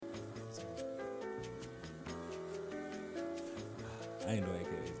I ain't doing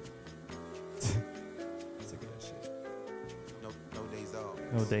AKAs. Sick of that shit. No days off.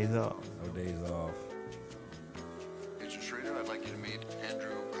 No days off. No days off. Agent Schrader, I'd like you to meet Andrew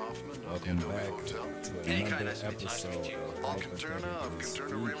Kaufman of the Welcome Adobe back Hotel. to Hey, another Kai, nice to meet you. Nice to episode meet you. of Paul Conterna of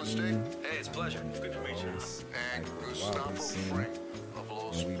Conterna Real Estate. Hey, it's a pleasure. Good to meet you. And Gustavo Frank of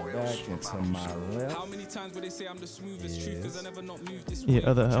Los And we Pollos back into Hermanos. my left. How many times would they say I'm the smoothest? Truth is I never not moved this Yeah, way.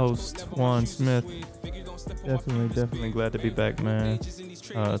 other Check host, your level, Juan my shoes is Smith. suede. Figure don't step on my Definitely penis, glad to be back, man.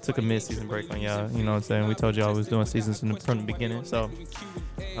 Took a mid-season break on y'all. You know what I'm saying? We told y'all I was doing seasons from the beginning. So,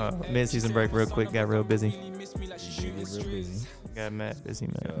 mid-season break real quick. Got real busy. You did get real busy. Got mad busy,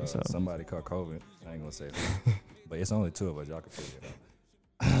 man. So, Somebody caught COVID. I ain't gonna say that. But it's only two of us. Y'all can figure it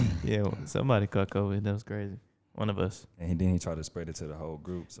out. yeah, somebody caught COVID. That was crazy. One of us. And then he tried to spread it to the whole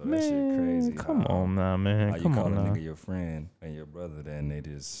group. So that Man, shit crazy. come How- on now, man. How you Come call on a now. nigga your friend and your brother, then they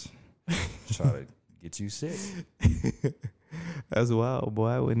just try to get you sick. That's wild, boy.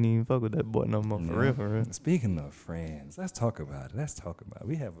 I wouldn't even fuck with that boy no more. For real, for real. Speaking of friends, let's talk about it.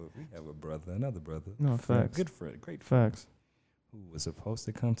 We have a brother, another brother. No, friend, facts. good friend, great friend, Facts. who was supposed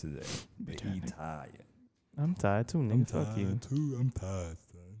to come today, but he tired. I'm tired too, nigga. Fuck you. too. I'm tired,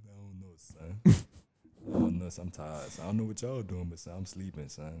 son. I don't know, son. I don't know, I'm tired. So I don't know what y'all doing, but son, I'm sleeping,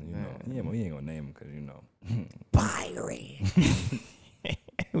 son. You know, he ain't gonna name him because you know. Byron.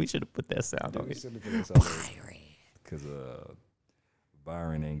 We should have put that sound on it. Because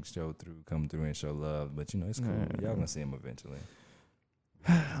Byron ain't come through and show love, but you know it's cool. Y'all gonna see him eventually.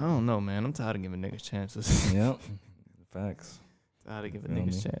 I don't know, man. I'm tired of giving niggas chances. Yep, facts. Tired of giving Feel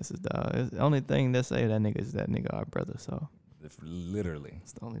niggas me? chances, dog. It's the only thing that say that nigga is that nigga our brother. So Literally.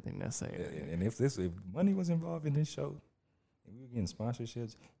 it's the only thing that say that. And if money was involved in this show, and we were getting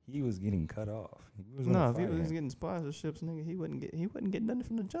sponsorships, he was getting cut off. No, if he was getting sponsorships, nigga, he wouldn't get nothing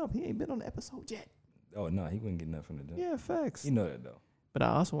from the jump. He ain't been on the episode yet. Oh no, he wouldn't get nothing from the jump. Yeah, facts. You know that though. But I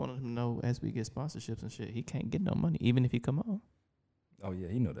also wanted him to know as we get sponsorships and shit, he can't get no money, even if he come on. Oh yeah,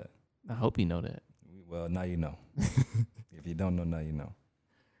 he know that. I hope he know that. Well, now you know. If you don't know, now you know.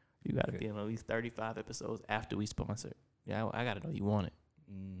 You got to be on at least 35 episodes after we sponsor. Yeah, I got to know you want it.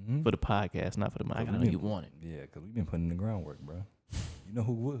 Mm-hmm. For the podcast, not for the money. I got to know you want it. Yeah, because we've been putting in the groundwork, bro. You know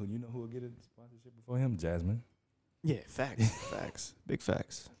who will get a sponsorship before him? Jasmine. Yeah, facts. Facts. Big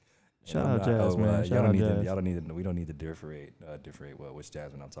facts. And Shout I'm out not- Jazz, man. y'all Shout don't out need Jazz. to. Y'all don't need to. We don't need to differentiate which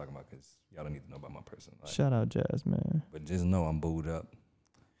Jasmine I'm talking about because y'all don't need to know about my person. Like, Shout out Jazz, man. but just know I'm booed up.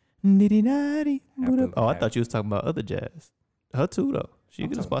 Nitty-natty, boot up. Oh, I Happy- thought you was talking about other Jazz. Her too, though. She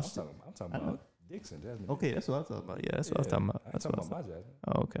could have sponsored. I'm talking I know. about Dixon, Jasmine. Okay, that's what I'm talking about. Yeah, that's what I was talking about. I'm That's talking what I was about my Jasmine.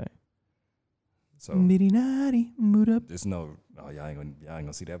 Oh, okay. So Nitty-natty, boot up. just know, y'all ain't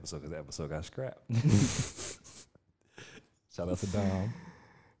gonna see the episode because the episode got scrapped. Shout out to Dom.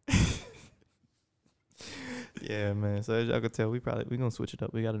 Yeah, man. So as y'all can tell, we gonna switch it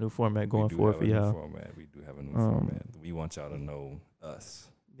up. We got a new format going We do forward have for a new y'all. format. We do have a new format. We want y'all to know us.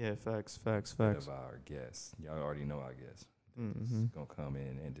 Yeah, facts. Instead of our guests. Y'all already know our guests. Mm-hmm. Gonna come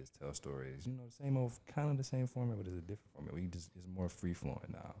in and just tell stories. You know, kind of the same format, but it's a different format. It's more free flowing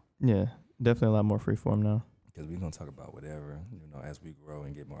now. Yeah, definitely a lot more freeform now. Because we're gonna talk about whatever. You know, as we grow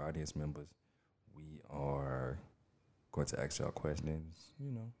and get more audience members, we are going to ask y'all questions.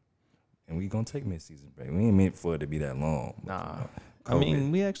 You know, and we gonna take mid-season break. We ain't meant for it to be that long. But, Nah. you know, I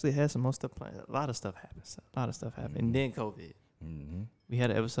mean, we actually had some more stuff planned. A lot of stuff happened. And then COVID. Mm-hmm. We had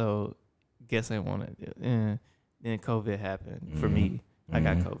an episode. Guess I wanted it. And then COVID happened for me. I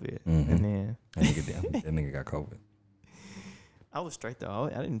got COVID, and then that nigga got COVID. I was straight though.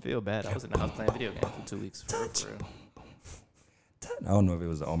 I didn't feel bad. I was in the house playing video games for 2 weeks. For real. I don't know if it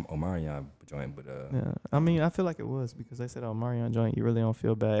was an Omarion joint, but Yeah, I mean, I feel like it was because they said, "Oh, Marion joint, you really don't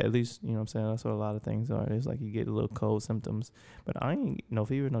feel bad." At least, you know what I'm saying. That's what a lot of things are. It's like you get a little cold symptoms, but I ain't no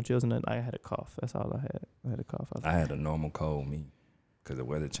fever, no chills, and nothing. I had a cough. That's all I had. I had a cough. I had a normal cold, me, because the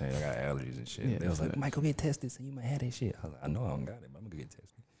weather changed. I got allergies and shit. Yeah, they was like, facts. Michael, get tested, so you might have that shit. I was like, I know I don't got it, but I'm gonna get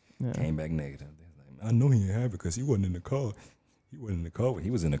tested. Yeah. Came back negative. They was like, I know he didn't have it because he wasn't in the car. He wasn't in the car. He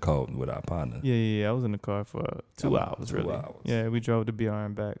was in the car with our partner. Yeah. I was in the car for 2 hours, 2 really. hours. Yeah, we drove to BR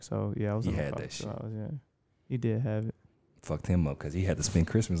and back. So yeah, I was He in the had car that for 2 shit. hours. Yeah, he did have it. Fucked him up because he had to spend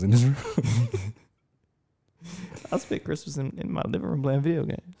Christmas in his room. I spent Christmas in my living room playing video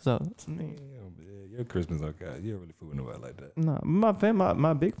games. So I mean, Yeah, your Christmas okay. You don't really fool nobody like that. no,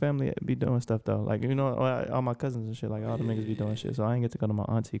 my big family be doing stuff though. Like, you know, all my cousins and shit. Like all the niggas be doing shit. So I ain't get to go to my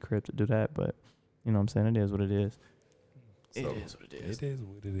auntie crib to do that. But you know what I'm saying? It is what it is. So, It is what it is. It is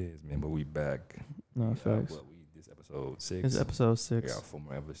what it is, man. But we back. No, facts. This episode 6. It's episode We 6. got 4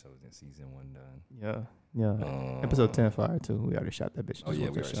 more episodes in season 1 done. Yeah. Episode 10 fire too. We already shot that bitch. Oh Just yeah,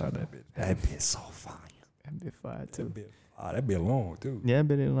 want we to already shout shot out. that bitch. That bitch so fire. That bit fire too. That'd be long too. Yeah,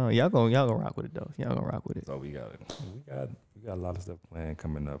 bit long. Y'all gonna rock with it though. Y'all gonna rock with it. So we got a lot of stuff planned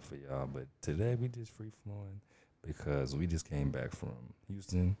coming up for y'all. But today we just free flowing because we just came back from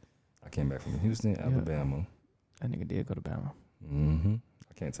Houston. I came back from Houston, Alabama. That nigga did go to Bama. Mm-hmm.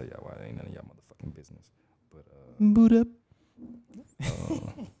 I can't tell y'all why. It ain't none of y'all motherfucking business. But Boot up.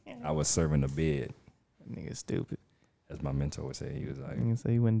 I was serving a bid, That nigga stupid. as my mentor would say. He was like, Nigga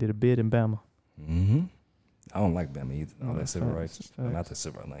say he went and did a bid in Bama. mm-hmm. I don't like Bama either. All No, that civil facts, rights, not the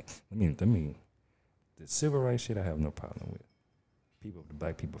civil rights. Like, the civil rights shit I have no problem with. The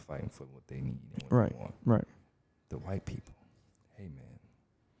black people fighting for what they need and what they want. Right. The white people, hey man,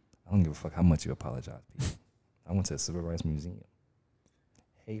 I don't give a fuck how much you apologize, people. I went to the Civil Rights Museum.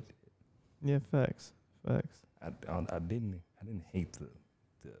 Hated it. Yeah, facts. I didn't hate the.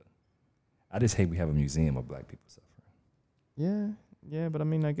 I just hate we have a museum of black people suffering. Yeah, but I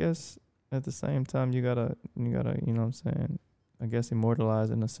mean, I guess at the same time, you gotta, you know what I'm saying? I guess immortalize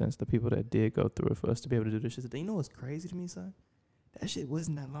in a sense the people that did go through it for us to be able to do this shit. You know what's crazy to me, son? That shit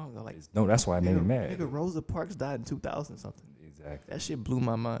wasn't that long ago. Like, No, that's why it made me mad. Nigga, Rosa Parks died in 2000 something. Exactly. That shit blew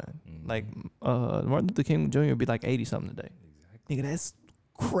my mind. Mhm. Like, Martin Luther King Jr. would be like 80 something today. Exactly. Nigga, that's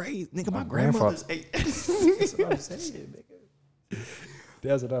crazy. Nigga, my My grandmother's 80. That's what I'm saying, nigga.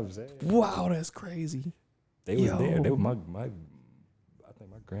 That's what I'm saying. Wow, that's crazy. They was there. They Yo. were I think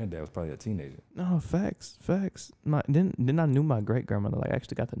my granddad was probably a teenager. No, facts. Then I knew my great grandmother. Like, I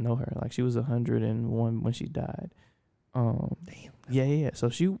actually got to know her. Like, she was 101 when she died. Damn. Yeah. So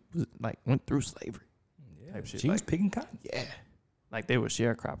she was like went through slavery. Yeah. Type shit, She was like- picking cotton. Yeah. Like, they were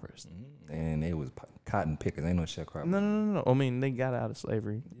sharecroppers. And they was cotton pickers. Ain't no sharecroppers. No. I mean, they got out of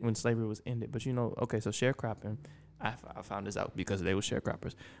slavery when slavery was ended. But okay, so sharecropping, I found this out because they were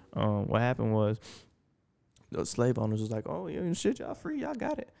sharecroppers. What happened was the slave owners was like, oh, yeah, shit, y'all free, y'all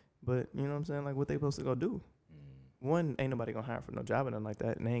got it. But, you know what I'm saying? Like, what they supposed to go do? One, ain't nobody gonna hire for no job or nothing like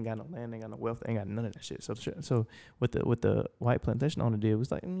that. And they ain't got no land, they ain't got no wealth, they ain't got none of that shit. So what the white plantation owner did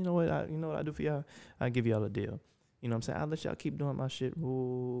was like, you know what I do for y'all? I give y'all a deal. You know what I'm saying? I'll let y'all keep doing my shit.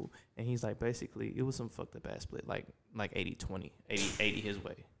 Ooh. And he's like, basically, it was some fucked up ass split, like 80-20, 80 his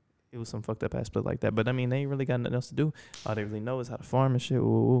way. It was some fucked up ass split like that. But I mean, they ain't really got nothing else to do. All they really know is how to farm and shit.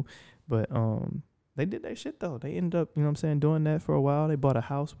 Ooh. But they did that shit though. They ended up, you know what I'm saying, doing that for a while. They bought a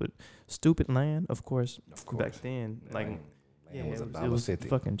house with stupid land, of course. Back then, like, yeah, it was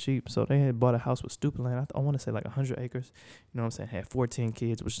fucking cheap. So they had bought a house with stupid land. I want to say like 100 acres. You know what I'm saying? Had 14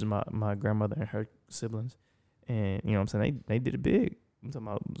 kids, which is my grandmother and her siblings. And, you know what I'm saying, they did it big. I'm talking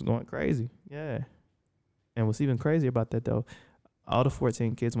about it was going crazy. Yeah. And what's even crazier about that, though, all the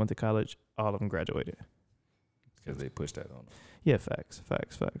 14 kids went to college. All of them graduated. Because they pushed that on them. Yeah, facts. That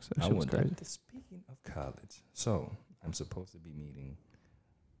shit was crazy. Speaking of college, so I'm supposed to be meeting.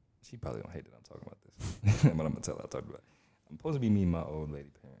 She probably don't hate that I'm talking about this, but I'm gonna tell her I talked about it. I'm supposed to be meeting my old lady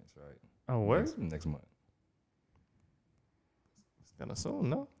parents, right? Oh, where? Next month. It's kind of soon,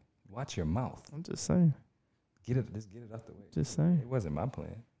 no? Watch your mouth. I'm just saying. Just get it out the way. Just saying. It wasn't my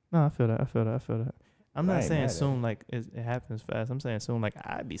plan. No, I feel that. I'm I not ain't saying mad at soon like it happens fast. I'm saying soon like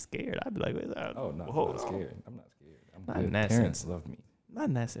I'd be scared. I'd be like, Oh no, whoa. I'm not scared. I'm not scared. I'm Not good. in that Parents sense. love me. Not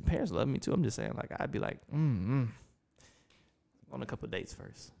in that sense. Parents love me too. I'm just saying like I'd be like, on a couple dates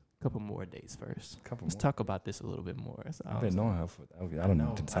first. Couple more dates first. Let's talk about this a little bit more. That's all I've I'm been saying. knowing her for. I don't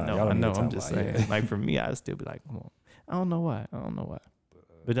need to time. I Y'all don't need know. to I'm time just out. saying. Yeah. Like for me, I'd still be like, come on. I don't know why.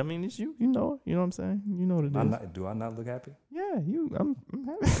 But I mean, it's you. You know what I'm saying. You know what it is. Do I not look happy? Yeah, I'm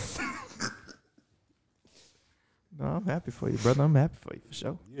happy. No, I'm happy for you, brother. I'm happy for you for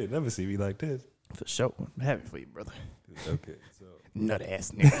sure. You never see me like this. For sure. I'm happy for you, brother. Okay, so Nut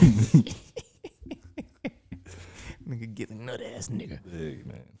ass nigga. Nigga getting nut ass nigga. big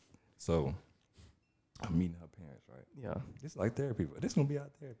man. So I'm meeting her parents, right? Yeah. This is like therapy. This gonna be our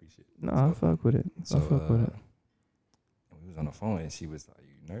therapy shit. No, I fuck with it. So I fuck with it. we was on the phone and she was like,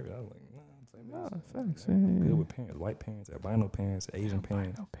 "You nervous?" I was like, "Nah, I'm saying Nah, this. facts, I'm yeah. good with parents, white parents, albino parents, Asian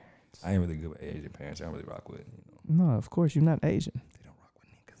parents. I ain't really good with Asian parents. I don't really rock with. No, of course you're not Asian. They don't rock with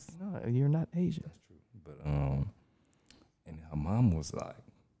niggas. No, you're not Asian. That's true. But and her mom was like,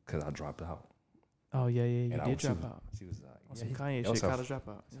 "Cause I dropped out." Oh yeah, you And did drop out. She was like, On some yeah, Kanye that was shit, her college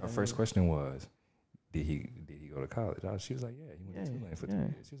dropout. Her first question was, did he go to college? She was like, yeah, he went to Yeah, Tulane for yeah. 3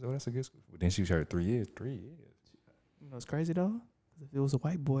 years. She was like, oh, that's a good school. But then she heard 3 years. 3 years. You know what's crazy though? 'Cause if it was a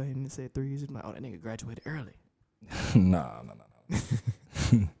white boy and it said 3 years, I'm like, oh, that nigga graduated early. nah.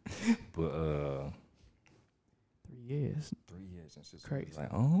 But 3 years. 3 years, and she's Crazy. like,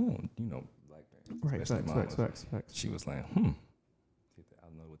 oh, black parents. Right, especially mine was- facts. She was like, I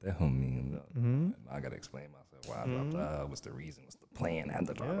don't know what that means. Mhm. I gotta explain myself. Why I dropped out? What's the reason? What's the plan? I had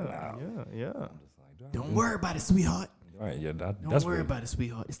to drop it out. Yeah. I'm just like, Don't worry about it, sweetheart. All right, yeah, Don't that's worry really, about it,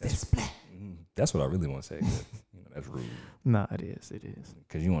 sweetheart. It's that splat. that's what I really want to say. But, that's rude Nah, it is. It is.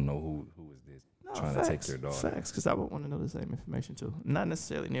 because you don't know who is this trying to take your daughter. Facts, because I would want to know the same information too. Not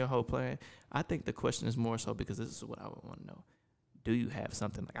necessarily near whole plan. I think the question is more so because this is what I would want to know. Do you have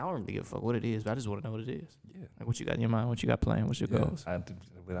something? Like, I don't really give a fuck what it is, but I just want to know what it is. Yeah. Like, what you got in your mind, what you got planned, what's your goals.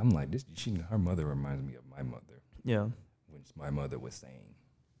 But I'm like this. Her mother reminds me of my mother. Yeah. When my mother was saying,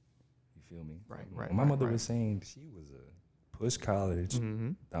 you feel me? Right. When my mother was saying she was a push college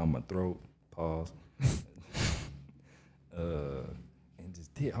down my throat, pause, and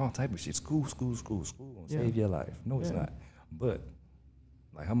just did all type of shit. School gonna save your life. No, it's not. But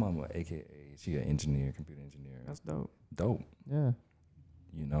like her mama, AKA, she an engineer, computer engineer. That's dope. Dope. Yeah.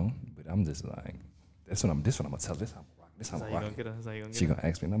 You know, but I'm just like, this what I'm gonna tell. This how I'm rock. This how I'm rock. She gonna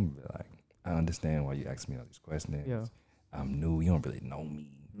ask me, and I'm gonna be like, I understand why you ask me all these questions. Yeah. I'm new. You don't really know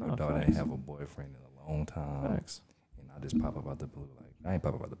me. No, Your daughter ain't have a boyfriend in a long time. Facts. And I just pop up out the blue. Like, I ain't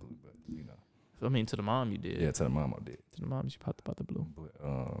pop up out the blue, but you know. I mean, to the mom you did. Yeah, to the mom I did. To the mom you popped up out the blue. But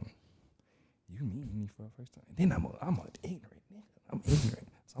you meet me for the first time. And then I'm ignorant. I'm ignorant.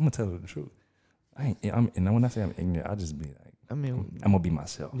 So I'm gonna tell her the truth. And when I say I'm ignorant, I just be like, I mean, I'm gonna be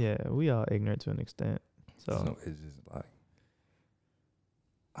myself. Yeah, we all ignorant to an extent. So it's just like,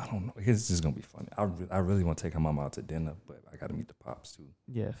 I don't know. It's just gonna be funny. I really want to take her mama out to dinner, but I gotta meet the pops too.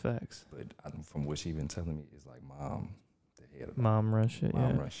 Yeah, facts. But from what she been telling me, it's like mom, the head of mom run shit.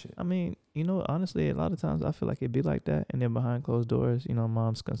 Mom Yeah. run shit. I mean, honestly, a lot of times I feel like it'd be like that, and then behind closed doors,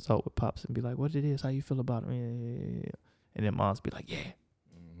 moms consult with pops and be like, "What it is? How you feel about it?" Yeah. And then moms be like, "Yeah."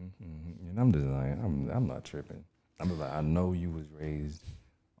 And I'm just like, I'm not tripping. I'm just like, I know you was raised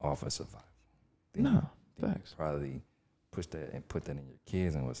off of survival. No, then facts. You probably push that and put that in your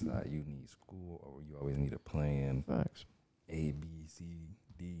kids, and was like, you need school, or you always need a plan. Facts. A, B, C,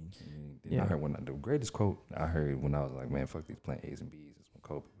 D. And then Yeah. I heard the greatest quote I heard when I was like, man, fuck these plan A's and B's, is when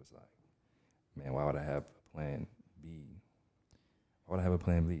Kobe was like, man, why would I have a plan B? Why would I have a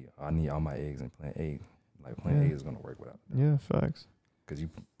plan B? I need all my eggs in plan A. Like, plan A is gonna work without that. Yeah, facts. Because you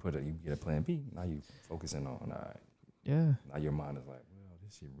get a plan B, now you focusing on, all right. Yeah. Now your mind is like, well,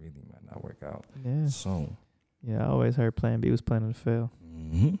 this shit really might not work out. Yeah. So. Yeah, I always heard plan B was planning to fail.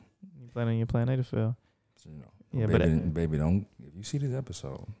 Mm-hmm. You planning your plan A to fail. So, Yeah, baby, don't, if you see this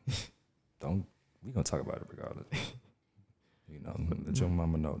episode, we gonna talk about it regardless. Let your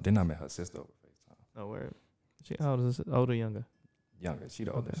mama know. Then I met her sister over FaceTime. Oh, word. She how old is this? Older or younger? Younger, she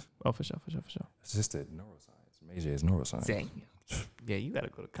the oldest. Oh, for sure. Sister neuroscience. Major is neuroscience. Dang. Yeah, you gotta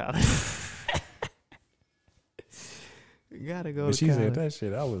go to college. You gotta go But to she college. said that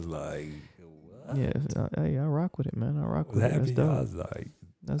shit, I was like, what? Yeah, hey, I rock with it, man. I rock I was with it. That's happy. dope. I was like,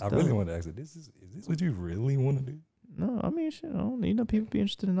 That's I dope. really want to ask her, is this what you really want to do? No, I mean, shit, people be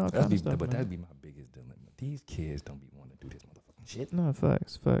interested in all kinds of stuff. But man. that'd be my biggest dilemma. These kids don't be wanting to do this motherfucking shit. No,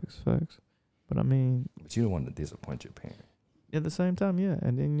 facts. But I mean, But you don't want to disappoint your parent. at the same time, yeah.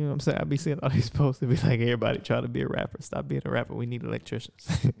 And then, you know what I'm saying? I be seeing all these posts that be like, everybody try to be a rapper. Stop being a rapper. We need electricians.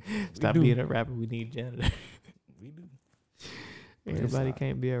 Stop being a rapper. We need janitors. We do. Everybody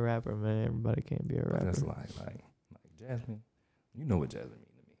can't be a rapper, man. Everybody can't be a rapper. That's like Jasmine. You know what Jasmine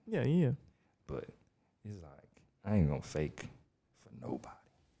mean to me. Yeah. But it's like, I ain't gonna fake for nobody.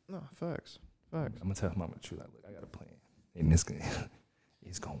 No, facts. I'm gonna tell her mama the truth. Like, look, I got a plan, and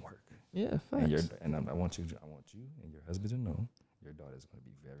it's gonna work. Yeah, facts. And I want you and your husband to know your daughter's gonna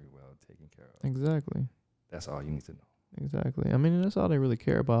be very well taken care of. Exactly. That's all you need to know. Exactly. I mean, that's all they really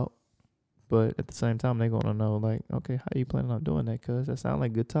care about. But at the same time, they gonna know, like, okay, how you planning on doing that? Cause that sound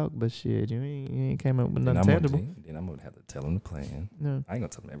like good talk, but shit, you ain't came up with nothing tangible. Then I'm gonna have to tell them the plan. Yeah. I ain't gonna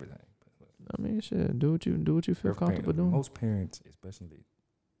tell them everything. But I mean, shit, do what you feel comfortable doing. Most parents, especially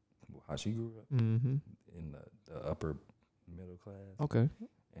how she grew up Mm-hmm. in the upper middle class, Okay.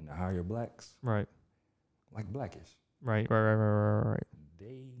 and the higher blacks, Right. like Blackish, Right.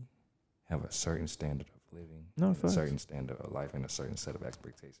 they have a certain standard of living, No, and a facts. certain standard of life, and a certain set of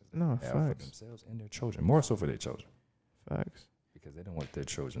expectations that No, they have for facts. themselves and their children. More so for their children, Facts. because they don't want their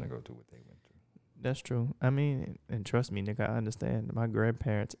children to go through what they went through. That's true. I mean, and trust me, nigga, I understand. My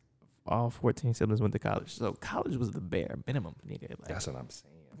grandparents, all 14 siblings went to college, so college was the bare minimum, nigga. Like, That's what I'm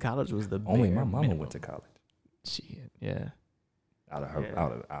saying. college was the Only bare my mama minimum. went to college. Shit. Yeah. Out of her, Yeah.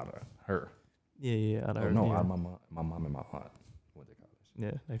 out of her. Yeah. Out of her, No, yeah. out of my mom and my aunt went to college.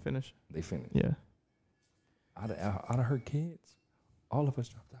 Yeah. They finished. They finished. Yeah. Out of her kids, all of us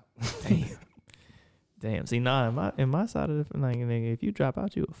dropped out. Damn. See, nah, in my side of the like, nigga, if you drop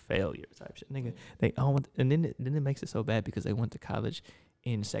out, you a failure type shit, nigga. They all went, and then it makes it so bad because they went to college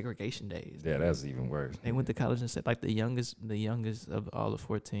in segregation days. Yeah, that's even worse. They went to college and said like the youngest of all the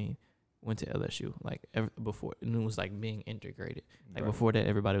 14 went to LSU. Like before, and it was like being integrated. Like Right. before that,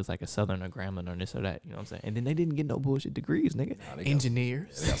 everybody was like a Southern or Grambling or this or that. You know what I'm saying? And then they didn't get no bullshit degrees, nigga. Nah, they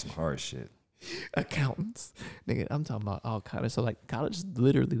Engineers, They got some hard shit. accountants, nigga. I'm talking about all kind of. So like college is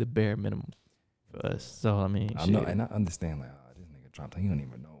literally the bare minimum for us. So I mean, I know, and I understand like, this nigga Trump, he don't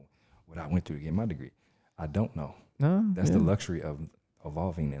even know what I went through to get my degree. I don't know. no, That's yeah. the luxury of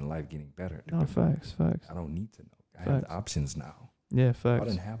evolving in life, getting better. No, facts. I don't need to know. I have the Facts. options now. Yeah, I facts.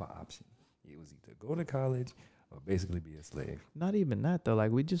 didn't have an option. It was either go to college or basically be a slave. Not even that though.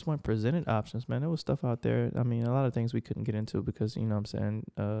 Like we just weren't presented options, man. There was stuff out there. I mean, a lot of things we couldn't get into because you know what I'm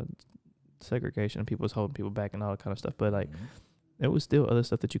saying, segregation, people was holding people back and all that kind of stuff. But like there was still other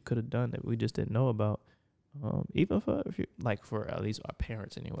stuff that you could have done that we just didn't know about. Even for for at least our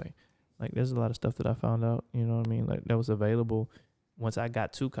parents anyway. Like there's a lot of stuff that I found out, you know what I mean, like that was available once I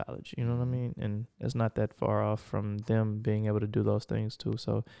got to college, you know what I mean? And it's not that far off from them being able to do those things too.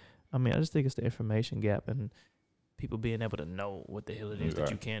 So, I mean, I just think it's the information gap and people being able to know what the hell it is that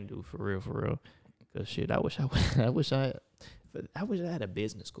you can do for real. Because shit, I wish I had a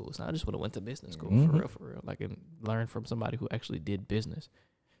business school. So I just would have went to business school for real. Like and learned from somebody who actually did business.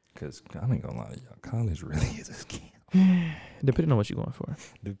 Because I ain't gonna lie to y'all, college really is a scam. Depending on what you're going for.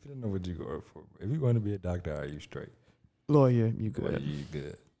 Depending on what you're going for. If you're going to be a doctor, are you straight? Lawyer, you Boy, good. you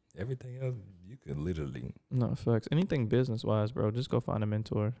good. Everything else, you could literally No, facts. Anything business-wise, bro, just go find a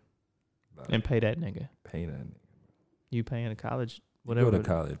mentor and pay that nigga. pay that nigga. You paying to college, You whatever. go to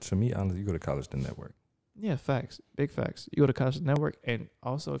college. To me, honestly, you go to college to network. Yeah, facts. Big facts. You go to college to network. And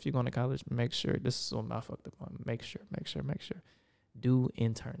also, if you're going to college, make sure, this is what I fucked up on. Make sure. Do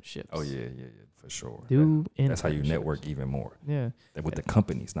internships. Oh, yeah, for sure. Do internships. That's how you network even more. Yeah. With the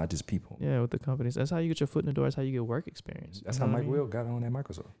companies, not just people. Yeah, with the companies. That's how you get your foot in the door. That's how you get work experience. That's You how know what Mike I mean? Will got on at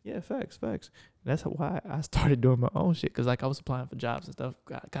Microsoft. Yeah, facts. That's why I started doing my own shit. Because, like, I was applying for jobs and stuff.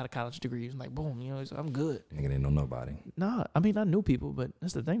 Got a college degree. And like, boom, you know, so I'm good. Nigga didn't know nobody. Nah, I mean, I knew people, but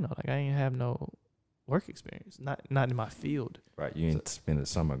that's the thing, though. Like, I ain't have no work experience. Not in my field. Right. You ain't spend the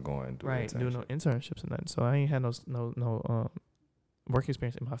summer going to Right, doing no internships and nothing. So I ain't had no work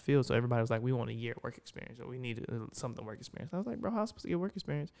experience in my field. So everybody was like, we want a year work experience, or we need something work experience. I was like, bro, how am I supposed to get work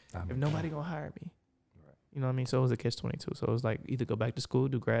experience if nobody gonna hire me? Right. You know what I mean? So it was a catch-22. So it was like either go back to school,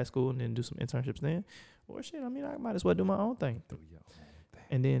 do grad school, and then do some internships then, or shit. I mean, I might as well do my own thing. Do your own thing.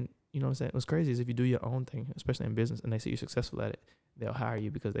 And then you know what I'm saying? What's crazy is if you do your own thing, especially in business, and they see you're successful at it, they'll hire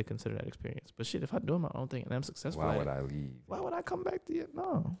you because they consider that experience. But shit, if I do my own thing and I'm successful, Why at would it, I leave? why would I come back to you?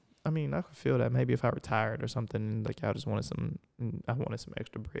 No. I mean, I could feel that maybe if I retired or something, like I just wanted I wanted some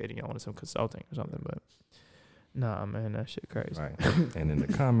extra bread and y'all wanted some consulting or something, but nah, man, that shit crazy. Right. And in the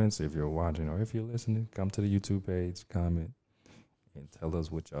comments, if you're watching or if you're listening, come to the YouTube page, comment, and tell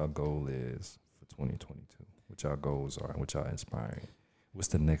us what y'all goal is for 2022. What y'all goals are and what y'all inspiring. What's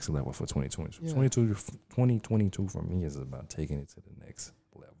the next level for 2022? Yeah. 2022 for me is about taking it to the next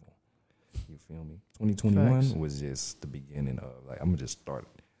level. You feel me? 2021 Facts. was just the beginning of, like, I'm going to just start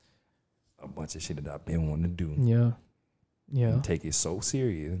a bunch of shit that I've been wanting to do. Yeah. And take it so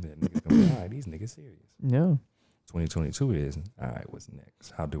serious that niggas gonna be, all right, these niggas serious. Yeah. 2022 is, all right, what's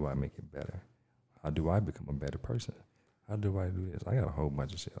next? How do I make it better? How do I become a better person? How do I do this? I got a whole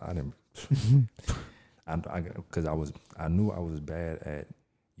bunch of shit. I didn't, because I knew I was bad at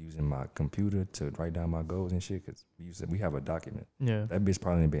using my computer to write down my goals and shit. Because we have a document. Yeah. That bitch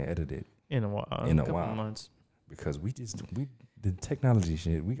probably ain't been edited In a while. in a couple while. months. Because the technology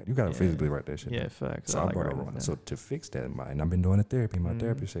shit. You gotta Yeah. physically write that shit. Yeah, down. facts. So I like brought a writing run. it So down. to fix that, and I've been doing a therapy. My Mhm.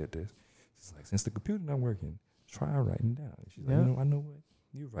 therapist said this. She's like, since the computer not working, try writing down. She's like, Yeah. I know what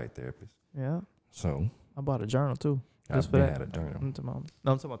you write, therapist. Yeah. So I bought a journal too. I've Just for been that. had a journal. I'm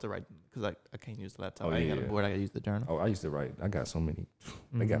talking about to write because I can't use the laptop. Oh, I ain't got yeah. a board. I gotta use the journal. Oh, I used to write. I got so many.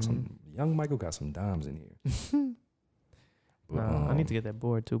 They got some. Young Michael got some dimes in here. But, I need to get that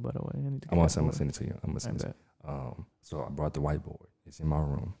board too. By the way, I need to. Get I'm that gonna board. send it to you. I'm gonna send it. I bet. So I brought the whiteboard. It's in my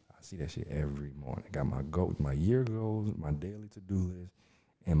room. I see that shit every morning. I got my year goals, my daily to-do list,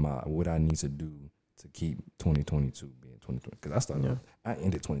 and what I need to do to keep 2022 being 2020. Because I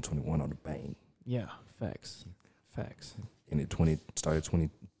ended 2021 on the bang. Yeah, facts. And it started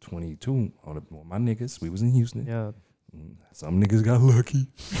 2022 on my niggas. We was in Houston. Yeah, Some niggas got lucky.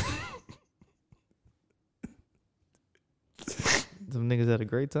 some niggas had a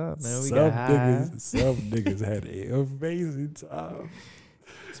great time, man. We some got high. Some niggas had an amazing time.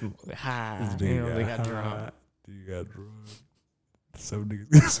 Some high. This You nigga know, they got got high. drunk. You got drunk. Some niggas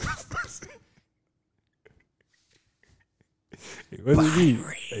got some pussy. It wasn't me.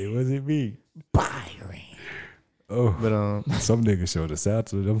 It wasn't me. Byron. Oh, But some niggas showed us out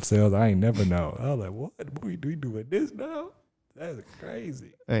to themselves. I ain't never know. I was like, what? We doing this now? That's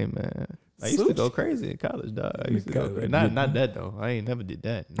crazy. hey man, I used to go crazy in college, dog. I used to go crazy. Not that though. I ain't never did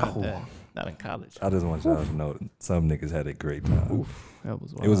that. Not in college. I just want y'all to know some niggas had a great time. That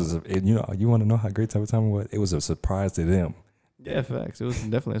was wild. It was, you want to know how great type of time it was? It was a surprise to them. Yeah, facts. It was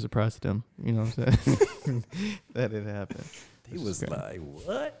definitely a surprise to them. You know what I'm saying? That didn't happen. He was like,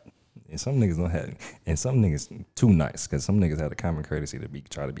 what? And some niggas don't have, and some niggas too nice, because some niggas had a common courtesy to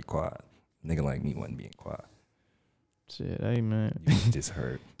try to be quiet. Nigga like me wasn't being quiet. Shit, hey man. You just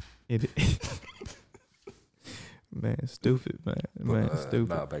heard. Man, stupid, man. Stupid.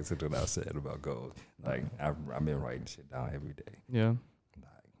 Nah, back to what I said about goals. Like, I've been writing shit down every day. Yeah.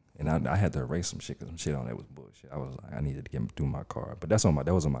 And I had to erase some shit because some shit on there was bullshit. I was like, I needed to get through my card. But that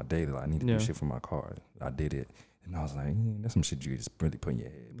was on my daily. Like, I needed to do shit for my card. I did it. And I was like, that's some shit you just really put in your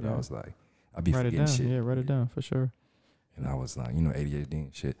head. But I was like, I be forgetting shit. Yeah, write it down for sure. And I was like, ADHD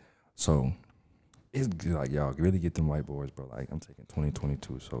and shit. So it's good, like, y'all really get them whiteboards, bro. Like, I'm taking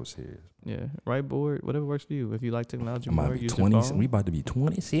 2022 so serious. Yeah, whiteboard, whatever works for you. If you like technology more, use 20. your phone. We about to be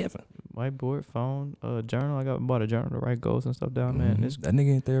 27. Whiteboard, phone, journal. I bought a journal to write goals and stuff down, man. That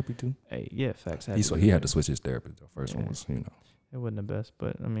nigga in therapy too. Hey, yeah, facts. He had to switch his therapist. The first one was, It wasn't the best,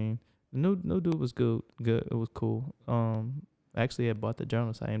 but I mean, the new dude was good. It was cool. Actually, I bought the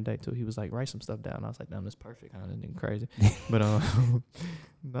journal same day too. He was like, write some stuff down. I was like, damn, that's perfect. That nigga crazy. But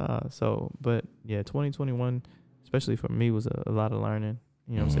but yeah, 2021, especially for me, was a lot of learning.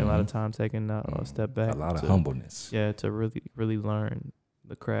 You know what I'm saying? A lot of time taking a step back. A lot of humbleness. Yeah, to really, really learn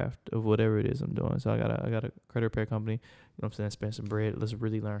the craft of whatever it is I'm doing. So I got a credit repair company. You know what I'm saying? Spend some bread. Let's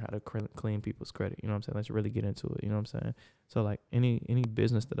really learn how to clean people's credit. You know what I'm saying? Let's really get into it. You know what I'm saying? So like any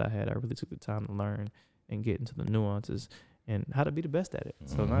business that I had, I really took the time to learn and get into the nuances and how to be the best at it.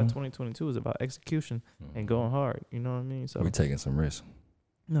 So now 2022 is about execution and going hard. You know what I mean? So we're taking some risks.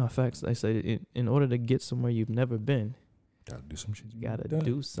 No, facts. They say in order to get somewhere you've never been, gotta do some shit. You gotta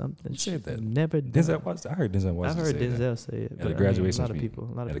do something. You said that. Never done. I heard Denzel say it. At a graduation speech. A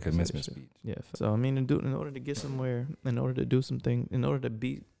lot of people commencement speech. Yeah. So I mean, in order to get somewhere, in order to do something, in order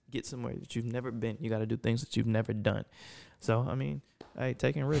to get somewhere that you've never been, you got to do things that you've never done. So I mean, hey,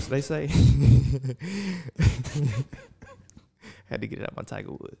 taking risks. They say. Had to get it out my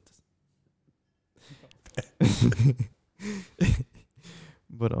Tiger Woods.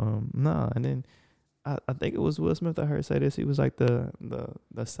 But nah, and then I think it was Will Smith I heard say this. He was like the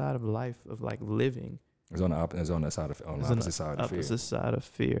side of life of like living. It's on the opposite side of fear. Opposite side of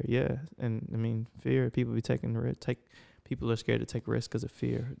fear, yeah. And I mean, fear. People be taking risk. People are scared to take risks because of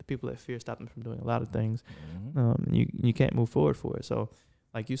fear. The people that fear stop them from doing a lot of things. You can't move forward for it. So,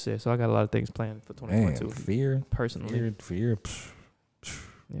 like you said, so I got a lot of things planned for 2022. Man, fear, personally, fear.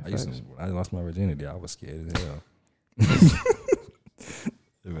 Yeah, when I lost my virginity, I was scared as hell.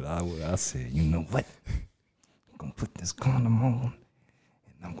 But I said, you know what? I'm going to put this condom on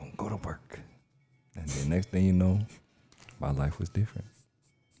and I'm going to go to work. And the next thing you know, my life was different.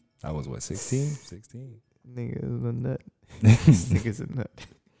 I was, 16? Nigga is a nut. Nigga's a nut.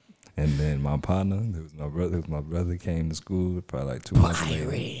 And then my partner, who was my brother, came to school probably like 2 months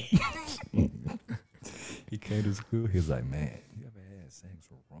later. He came to school. He was like, man, you ever had sex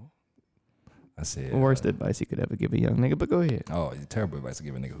wrong? I said, worst advice you could ever give a young nigga, but go ahead. Oh, it's terrible advice to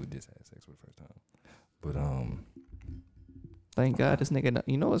give a nigga who just had sex for the first time. But thank God this nigga.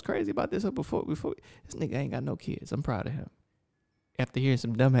 You know what's crazy about this? Before this nigga ain't got no kids. I'm proud of him. After hearing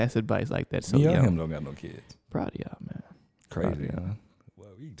some dumbass advice like that, so young him don't got no kids. Proud of y'all, man. Crazy, huh?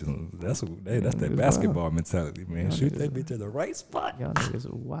 Well, that's that basketball mentality, man. Y'all shoot that bitch at the right spot. Y'all niggas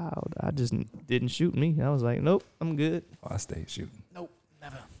are wild. I just didn't shoot me. I was like, nope, I'm good. Oh, I stayed shooting. Nope,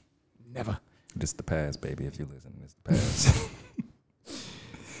 never. This the past, baby. If you listen, it's the past.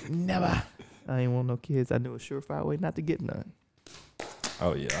 Never. I ain't want no kids. I knew a surefire way not to get none.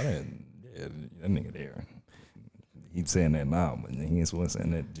 Oh yeah, I didn't. Yeah, that nigga there. He's saying that now, but he ain't supposed to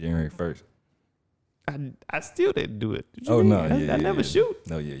saying that January 1st. I still didn't do it. Oh no, I never shoot.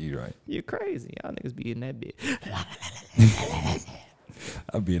 No, yeah, you're right. You're crazy. Y'all niggas be in that bitch.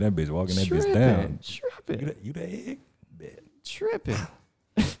 I be in that bitch walking that bitch down. Tripping. You the egg? Bet. Tripping.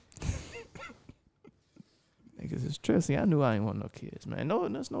 Niggas is stressing. I knew I ain't want no kids, man. No,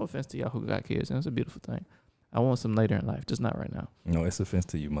 that's no offense to y'all who got kids. And it's a beautiful thing. I want some later in life, just not right now. No, it's offense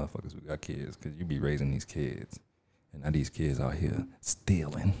to you motherfuckers who got kids, because you be raising these kids. And now these kids out here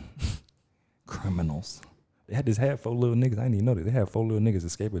stealing. Criminals. They had 4 little niggas. I didn't even know that. They had 4 little niggas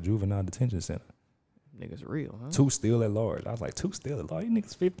escape a juvenile detention center. Niggas real, huh? 2 still at large. I was like, 2 still at large? You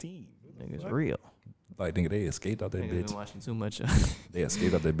niggas 15. Niggas real. Like, nigga, they escaped out that Niggas bitch. been watching too much. They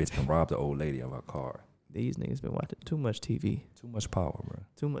escaped out that bitch and robbed the old lady of her car. These niggas been watching too much TV. Too much power, bro.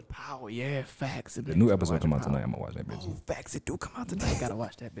 Too much power. Yeah, facts. The new episode come out tonight. I'm gonna watch that bitch. Oh, facts. It do come out tonight. Gotta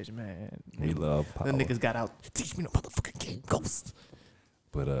watch that bitch, man. We love power. The niggas got out. Teach me no motherfucking game ghost.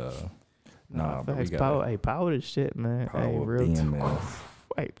 But nah, but we facts. got Power. Hey, power the shit, man. Power hey, real being, talk. man.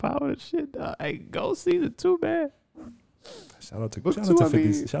 Hey, power the shit, dog. Hey, go season 2, man. Shout out to Book shout two, out to I 50.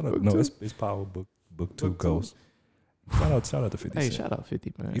 mean, Shout out. book No, two. it's Power Book 2 Book two. Ghost. Shout out to 50 Hey, Cent. shout out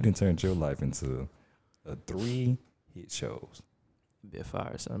 50, man. You done turned your life into 3 hit shows. Be a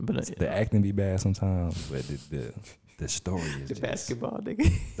fire, son. But The acting be bad sometimes, but the story is the just basketball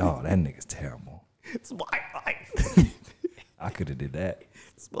nigga. Oh, that nigga's terrible. It's my life. I could have did that.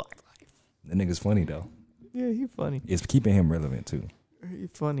 It's my life. The nigga's funny though. Yeah, he funny. It's keeping him relevant too. He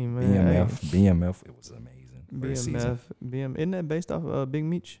funny, man. BMF, it was amazing. First season. BMF. Isn't that based off Big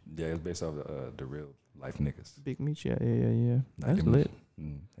Meech? Yeah, it's based off the real life niggas. Big Meech, yeah. Like That's him- lit.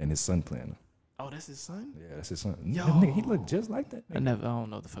 And his son playing. Oh, that's his son? Yeah, that's his son. Yo. That nigga, he look just like that. I don't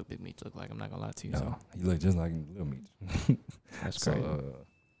know what the fuck Big Meech look like. I'm not gonna lie to you. No, So he look just like Lil Meech. that's So, crazy.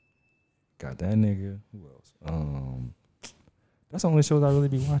 got that nigga. Who else? That's the only shows I really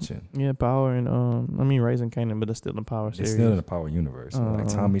be watching. Yeah, Power and Raising Kanan, but it's still the Power It's series. still in the Power universe. Like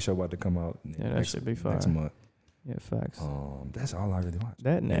Tommy show about to come out. Yeah, that next, should be next fire. month. Yeah, facts. That's all I really watch.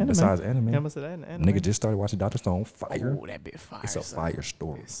 That and And anime. besides anime, Yeah, I'm gonna say that and anime. nigga just started watching Dr. Stone. Fire. Oh, that bit fire. It's a son. fire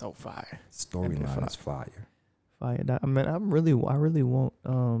story. It's so fire. Storyline is fire. Fire. I mean, I really want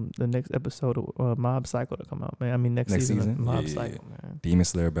the next episode of Mob Psycho to come out, man. I mean, next season of season? Mob Yeah. Psycho, man. Demon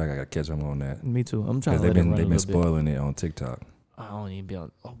Slayer back. I gotta catch up on that. Me too. I'm trying Because to let it run they've a been little bit. spoiling it on TikTok. I don't even be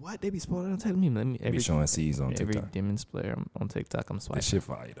on. Oh, what? They be spoiling? Tell me. Let me. They be showing seeds on every TikTok. Demon Slayer on TikTok. I'm This swiping. shit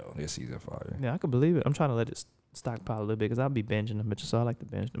fire though. This season fire. Yeah, I can believe it. I'm trying to let it stockpile a little bit because I'll be binging them bitches. So I like to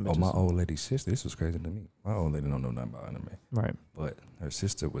binge them bitches. Oh, my old lady's sister. This was crazy to me. My old lady don't know nothing about anime. Right. But her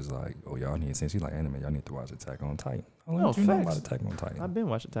sister was like, "Oh, y'all need, since she like anime, y'all need to watch Attack on Titan." I'm like, No, what you know about facts. Attack on Titan? I've been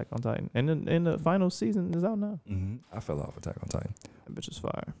watching Attack on Titan, and the final season is out now. I fell off Attack on Titan. That bitch is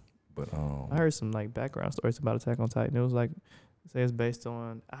fire. But I heard some like background stories about Attack on Titan. It was like, say it's based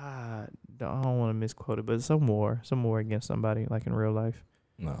on I don't want to misquote it, but it's some war against somebody like in real life.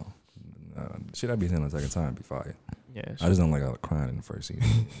 no, shit I be saying on Attack on Titan be fire. Yeah, I just don't like all the crying in the first season.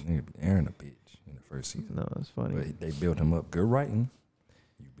 Nigga be Aaron a bitch in the first season. no, it's funny. But they built him up. Good writing.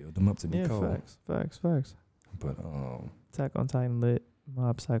 You build him up to be Yeah, cold. facts. But Attack on Titan lit,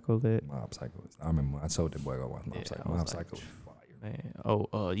 Mob Psycho lit. Mob Psycho. I remember I told that boy go watch Mob Yeah, Psycho. I was Mob like, Psycho is fire.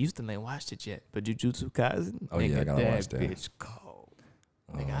 Man, you still ain't watched it yet, but Jujutsu Kaisen. Oh, yeah, I gotta watch that. bitch cold.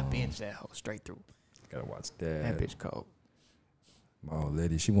 Nigga, I binged that hoe straight through. Gotta watch That that. bitch cold. My old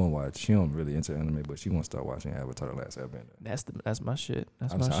lady, she won't watch. She don't really into anime, but she won't start watching Avatar: The Last Airbender. That's my shit.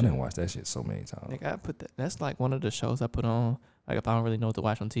 That's I my shit. didn't watch that shit so many times. Nigga, I put that. That's like one of the shows I put on. Like if I don't really know what to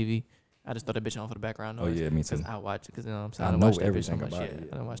watch on TV, I just throw that bitch on for the background Oh noise. yeah, me too. Cause I watch it. Cause you know what I'm saying. I I, know watch that bitch so everything much. about Yeah, it,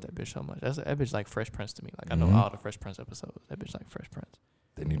 I don't watch that bitch so much. That bitch like Fresh Prince to me. Like I Mhm. know all the Fresh Prince episodes. That bitch like Fresh Prince.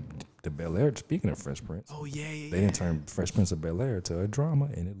 They need the Bel Air. Speaking of Fresh Prince, Oh yeah. they didn't turn Fresh Prince of Bel Air to a drama,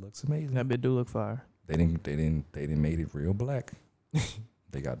 and it looks amazing. That bitch do look fire. They didn't made it real black.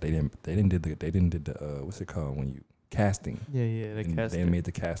 they didn't did the what's it called when you casting. Yeah. They They didn't made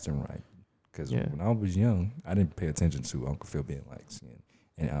the casting right. Because Yeah. when I was young, I didn't pay attention to Uncle Phil being light skinned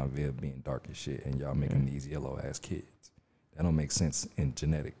and Aunt Viv being dark as shit, and y'all making these yellow ass kids. That don't make sense in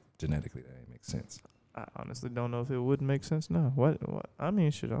genetically. That ain't make sense. I honestly don't know if it would make sense now. What? I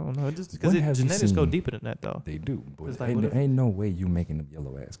mean, shit, I don't know. Just What because have you genetics go seen? deeper than that, though. They do, but It's like, what if- ain't no way you making them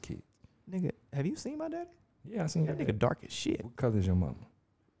yellow ass kids. Nigga, have you seen my daddy? Yeah, I seen That that. nigga dark as shit. What color is your mama?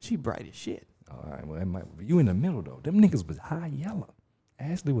 She bright as shit. All right, well, you in the middle though. Them niggas was high yellow.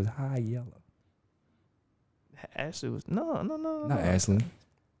 Ashley was high yellow. Ashley was no. Not Ashley.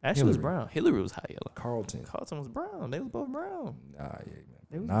 Ashley was Hillary. brown. Hillary was high yellow. Carlton. Carlton was brown. They was both brown. Nah, yeah,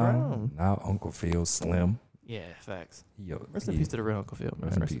 They was man. brown. Now Uncle Phil slim. Yeah, facts. Yo, Rest in peace to the real Uncle Phil, man.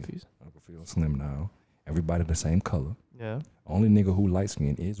 Rest in peace. Uncle Phil slim now. Everybody the same color. Yeah. Only nigga who light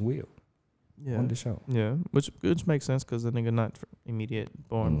skin is Will Yeah. on the show. Yeah. Which makes sense because the nigga not immediate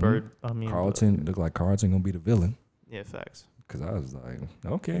born Mhm. bird. I mean, Carlton look like Carlton gonna be the villain. Yeah, facts. Cause I was like, He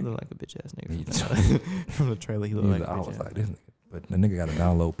okay. look like a bitch ass He- nigga from the trailer. He look like a I bitch was ass. like, this nigga. But the nigga got to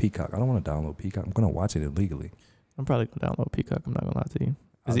download Peacock. I don't want to download Peacock. I'm gonna watch it illegally. I'm probably gonna download Peacock. I'm not gonna lie to you.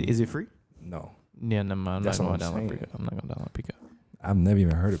 Is it free? No, Yeah, never mind. I'm That's not what gonna I'm download saying. Peacock. I'm not gonna download Peacock. I've never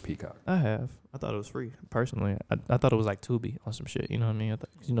even heard of Peacock. I have. I thought it was free. Personally, I thought it was like Tubi on some shit. You know what I mean? I thought,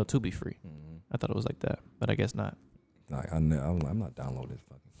 'cause you know Tubi free. I thought it was like that, but I guess not. Like I'm not downloading this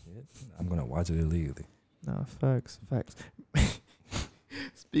fucking shit. I'm gonna watch it illegally. No, facts.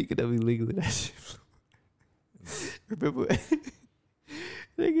 Speaking of illegally, that shit. Remember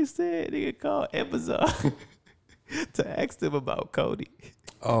Nigga called Amazon to ask them about Cody.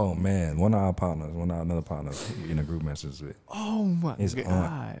 Oh man, one of our another partner we in a group message with. Oh my His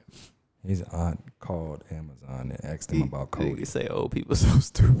God. His aunt called Amazon and asked him about Cody. Nigga say old people so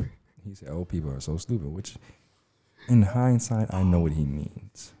stupid. He said old people are so stupid, which in hindsight I know what he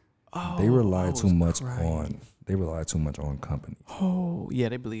means. Oh, They rely too much crying. on companies. Oh yeah,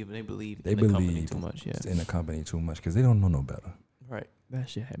 they believe in the company too much. Yeah, in the company too much because they don't know no better. right. That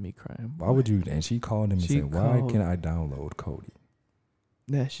shit had me crying. Why would you? And she called him and She said, "Why called- can't I download Cody?"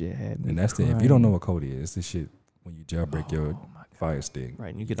 That shit had me. And that's crying. if you don't know what Cody is, this shit when you jailbreak your Oh, my God. Fire Stick, Right,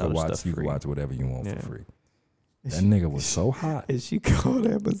 and you you get can all the watch stuff you can free. watch whatever you want Yeah. for free. And That she- nigga was so hot. And she called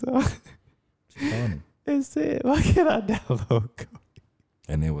Amazon She called him. and said, "Why can't I download Cody?"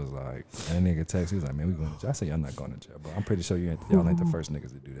 And it was like, and that nigga text, he was like, "Man, we going to jail." I said, "Y'all not going to jail, but I'm pretty sure y'all ain't the first niggas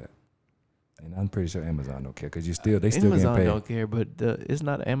to do that." And I'm pretty sure Amazon don't care because they still Amazon getting paid. don't care, but it's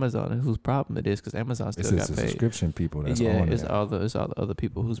not Amazon whose problem it is because Amazon still It's got the paid. subscription people that's Yeah, on it's there. all the other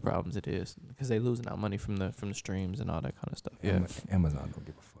people whose problems it is because they losing out money from the streams and all that kind of stuff. Yeah, Amazon don't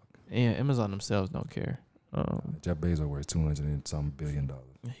give a fuck. yeah. Amazon themselves don't care. Jeff Bezos worth $200 and some billion.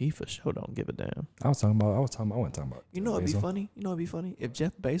 He for sure don't give a damn. I wasn't talking about. You know Jeff it'd be Bezos. funny. You know it'd be funny if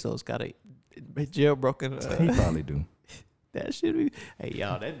Jeff Bezos got a jailbroken. He probably do. That should be. Hey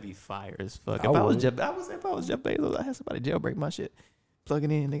y'all, that'd be fire as fuck. I If I was would. Jeff Bezos, I had somebody jailbreak my shit, plug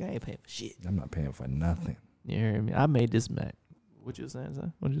it in. Nigga, I ain't paying for shit. I'm not paying for nothing. You hear me? I made this Mac. What you saying,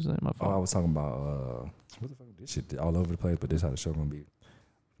 son? What you saying? My Oh, I fault. was talking about what the fuck this shit all over the place, but this how the show gonna be.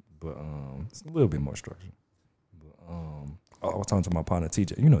 But it's a little bit more structured. But I was talking to my partner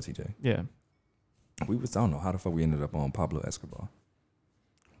TJ. You know TJ. Yeah. I don't know how the fuck we ended up on Pablo Escobar.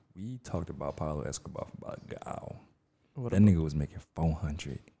 We talked about Pablo Escobar for about an hour. What That nigga was making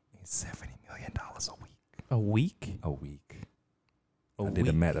 $470 million a week? a week. A I week. did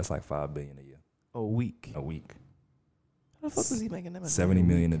the math. That's like $5 billion a year. A week. A week. How the fuck was he making that much? $70 money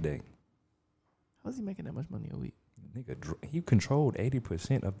million a a week? day. How was he making that much money a week? Nigga, he controlled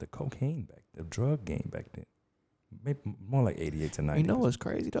 80% of the cocaine the drug game back then. Maybe more like 88 to 90. You know what's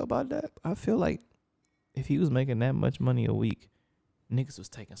crazy though about that? I feel like if he was making that much money a week, niggas was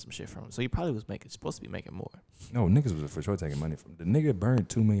taking some shit from him. So he probably was supposed to be making more. No, niggas was for sure taking money from. The nigga burned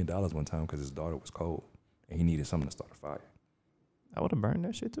 $2 million one time because his daughter was cold and he needed something to start a fire. I would have burned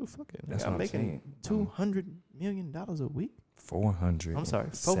that shit too. Fuck it. That's Nigga, what I'm making saying. $200 million a week. $470 I'm sorry,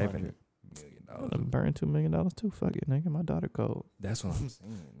 $470 $400. million. I would have burned $2 million too. Fuck it, nigga. My daughter cold. That's what I'm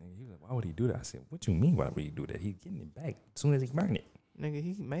saying. Nigga. He was like, why would he do that? I said, what you mean why would he do that? He's getting it back as soon as he burned it. Nigga,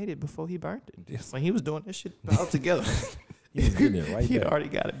 he made it before he burnt it. Yes. When he was doing that shit all together, He was getting it right he back. already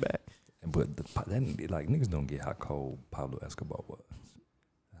got it back. But like niggas don't get how cold Pablo Escobar was.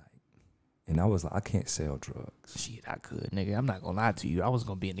 Like, and I was like, I can't sell drugs. Shit, I could, nigga. I'm not gonna lie to you. I was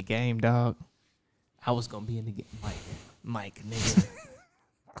gonna be in the game, dog. I was gonna be in the game, Mike, nigga.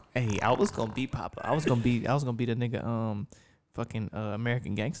 Hey, I was gonna be Papa. I was gonna be the nigga, fucking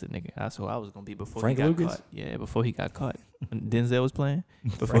American Gangster nigga. That's who I was gonna be before Frank he got Lucas? caught. Yeah, before he got caught. When Denzel was playing,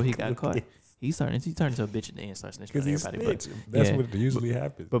 before he got caught, he turned into a bitch at the end, starts snitching Because on he's everybody. snitch. That's yeah. what usually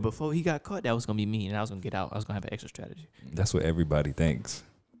happens. But before he got caught, that was gonna be me, and I was gonna get out. I was gonna have an extra strategy. That's what everybody thinks.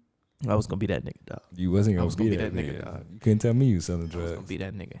 I was gonna be that nigga, dog. You wasn't I gonna was be gonna that be that nigga. nigga, dog. You couldn't tell me you selling I was gonna drugs. be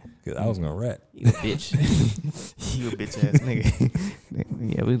that nigga. Because I was gonna rat. You a bitch. You a bitch ass nigga.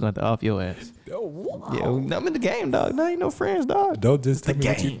 Yeah, we going to off your ass. Oh, wow. Yeah, I'm in the game, dog. Now ain't no friends, dog. Don't just It's tell the me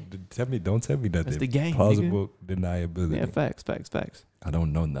what you don't tell me nothing. That's the game, Plausible deniability. Yeah, facts. I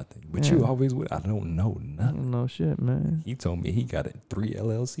don't know nothing. But Yeah. you always would. I don't know I nothing. don't know shit, man. He told me he got 3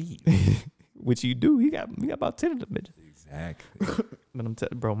 LLCs. Which you do. We got about 10 of them bitches. Exactly. But I'm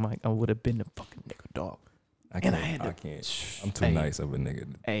telling bro, Mike, I would have been the fucking nigga, dog. I And can't. I had to- I can't. I'm too Hey. nice of a nigga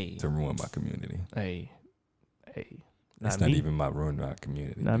Hey, to ruin my community. hey. It's not even my ruin my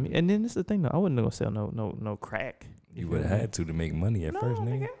community. Not me. And then this is the thing, though. I wasn't gonna sell no crack. You would have had to make money at first,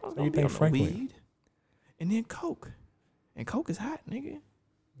 nigga. I was So you gonna be think on the Franklin? weed, and then coke, and coke is hot, nigga.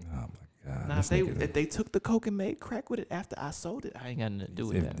 Oh my god. Now this if they took the coke and made crack with it after I sold it, I ain't got nothing to do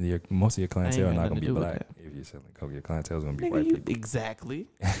with that. Most of your clientele are got not nothing gonna to be do with black. that. If you're selling coke, your clientele is gonna be Nigga, white you people. exactly.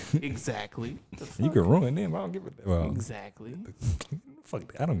 The You fuck? can ruin them. I don't give a well. Exactly.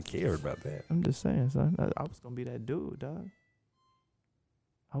 Fuck that. I don't care about that. I'm just saying, son. I was gonna be that dude, dog.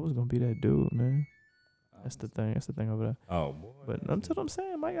 I was gonna be that dude, man. That's the thing. That's the thing over there. Oh boy. But that's what I'm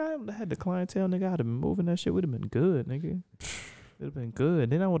saying, Mike. I had the clientele, nigga. I'd have been moving that shit. Would have been good, nigga. It'd have been good.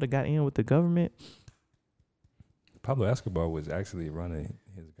 Then I would have got in with the government. Pablo Escobar was actually running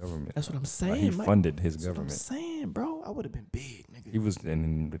his government. That's what I'm Like, saying. he Mike. funded his That's what I'm government. saying, bro. I would have been big, nigga. He was,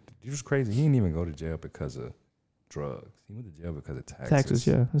 and it was crazy. He didn't even go to jail because of drugs. He went to jail because of taxes. Taxes,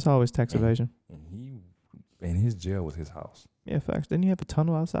 yeah. It's always tax And- evasion. And his jail was his house. Yeah, facts. Didn't you have a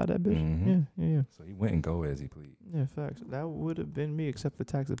tunnel outside that bitch? Mhm. Yeah. So he went and go as he pleased. Yeah, facts. That would have been me except the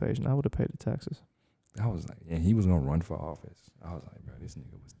tax evasion. I would have paid the taxes. I was like, and he was gonna run for office. I was like, bro, this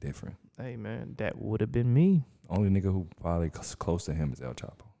nigga was different. Hey, man, that would have been me. Only nigga who probably close to him is El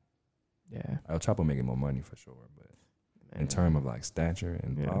Chapo. Yeah. El Chapo making more money for sure, but in Man, terms of like stature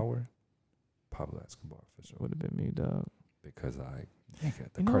and Yeah. power, Pablo Escobar for sure. would have been me, dog. Because like,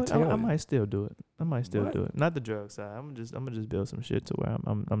 nigga, the You know what? cartel. I might still do it. I might still What? do it. Not the drug side. I'm gonna just build some shit to where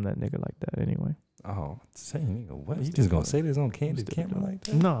I'm that nigga like that anyway. Oh, same nigga. What? I'm You still just gonna doing say this on I'm candid still camera doing like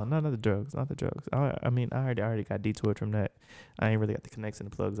it. that? No, not the drugs. Not the drugs. I mean, I already got detoured from that. I ain't really got the connects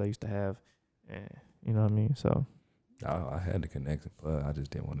and the plugs I used to have. And you know what I mean? So. I had the connection, but I just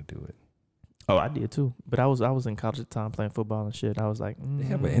didn't want to do it. Oh, I did too. But I was in college at the time playing football and shit. I was like, They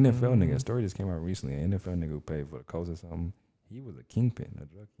have an NFL nigga. A story just came out recently. An NFL nigga who paid for the Colts or something. He was a kingpin, a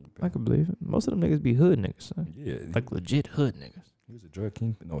drug kingpin. I could believe it. Most of them niggas be hood niggas, son. Yeah, Like legit hood niggas. he was a drug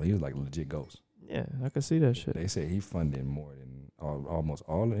kingpin. No, he was like legit ghost. Yeah, I could see that shit. They said he funded more than almost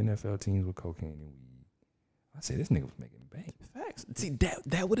all the NFL teams with cocaine and weed. I said this nigga was making bank. Facts. See,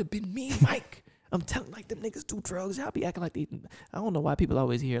 that would have been me, Mike. I'm telling like them niggas do drugs. Y'all be acting like they. I don't know why people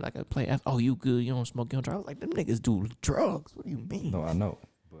always hear like a play. Oh, you good? You don't smoke? You don't drive? I was like them niggas do drugs. What do you mean? No, I know.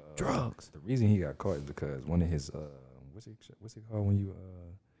 But, Drugs. The reason he got caught is because one of his what's it called when you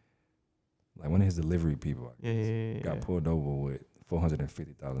like one of his delivery people I guess, got pulled over with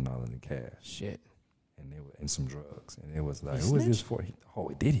 $450,000 in cash. Shit. And they were in some drugs, and it was like, He who is this snitched?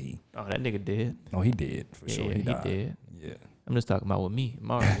 for? Did he? Oh, that nigga dead. No, he did for Yeah, sure. he He died. did. Yeah, I'm just talking about with me,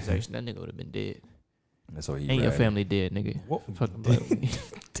 my organization. That nigga would have been dead. and so he And your ratted. family dead, nigga. What? Fucking play with me.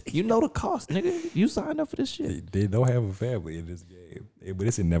 You know the cost, nigga. You signed up for this shit. They don't have a family in this game, but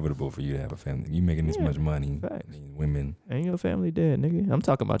it's inevitable for you to have a family. You making this Yeah, much money, facts. I mean, women. And your family dead, nigga. I'm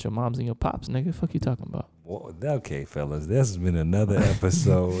talking about your moms and your pops, nigga. Fuck you talking about? Well, okay, fellas, this has been another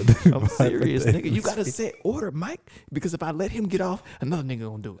episode. I'm serious, nigga. You gotta set order, Mike. Because if I let him get off, another nigga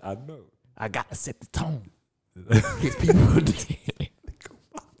gonna do it. I know. I gotta set the tone. His people are dead.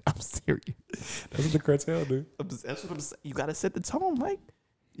 I'm serious. That's what the cartel do. That's what I'm saying. You gotta set the tone, Mike.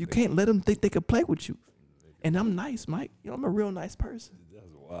 You can't let them think they can play with you. And I'm nice, Mike. You know, I'm a real nice person. That's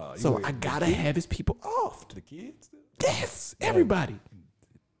wild. So I gotta have his people off. the kids. Yes, everybody.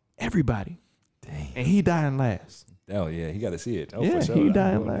 Everybody. Dang. And he dying last. Oh yeah, he got to see it. Oh, Yeah, for sure. he I'm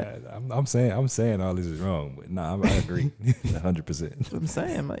dying doing like- that. I'm saying all this is wrong, but nah, I agree, 100%. That's what I'm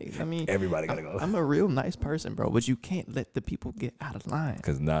saying, Mike. I mean, Everybody gotta go. I'm a real nice person, bro. But you can't let the people get out of line.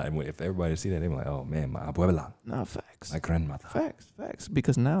 Because if everybody see that, they be like, oh man, my abuela, Nah, facts. my grandmother. Facts.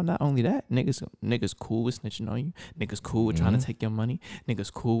 Because now, not only that, niggas cool with snitching on you. Niggas cool with trying to take your money.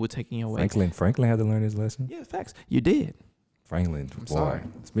 Niggas cool with taking your way. Franklin had to learn his lesson. Yeah, facts. You did. Franklin, I'm boy. sorry.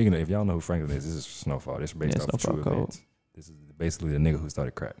 Speaking of, if y'all know who Franklin is, this is Snowfall. This is based Yeah, off of Snowfall true Code. events. This is basically the nigga who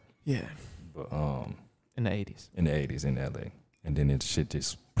started crack. Yeah. But In the 80s. in the 80s in LA, and then it shit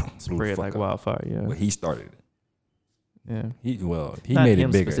just blew the Spread fuck like up. wildfire, yeah. But he started it. Yeah. He Not made him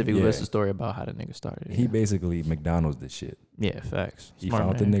it bigger. specifically, Yeah. but it's a story about how the nigga started. He yeah. basically McDonald's the shit. Yeah, facts. He Smart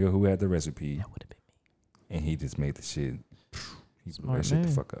found man. the nigga who had the recipe, That would have been me. and he just made the shit. He blew Smart that shit the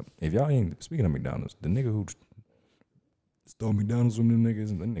man. fuck up. If y'all ain't speaking of McDonald's, the nigga who stole McDonald's from them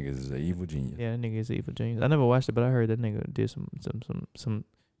niggas is an evil genius. Yeah, that nigga is an evil genius. I never watched it, but I heard that nigga did some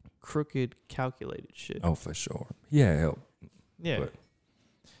crooked, calculated shit. Oh, for sure. He had help. yeah. but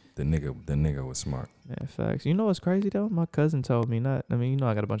the nigga was smart. Yeah, facts. You know what's crazy though? My cousin told me I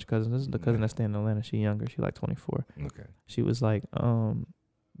got a bunch of cousins. This is the cousin that's staying in Atlanta. She younger. She like 24. Okay. She was like,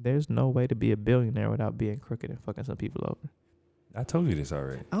 there's no way to be a billionaire without being crooked and fucking some people over. I told you this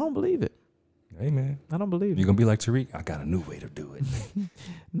already. I don't believe it. Hey man, I don't believe you it. gonna be like Tariq? I got a new way to do it.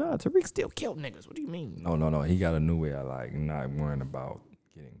 No, Tariq still killed niggas. What do you mean? No. He got a new way of like not worrying about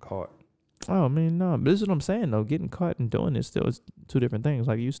getting caught. Oh, man, no. But this is what I'm saying, though. Getting caught and doing it still is two different things.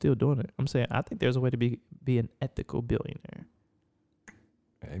 Like, you still doing it. I'm saying I think there's a way to be an ethical billionaire.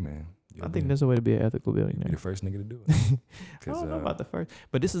 Hey man, I think there's a way to be an ethical be the billionaire. first nigga to do it. I 'Cause, don't know about the first.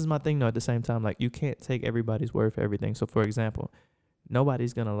 But this is my thing, though, at the same time. Like, you can't take everybody's word for everything. So, for example,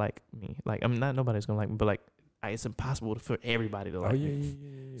 nobody's going to like me. Like, I mean, not nobody's going to like me, but, like, it's impossible for everybody to like me.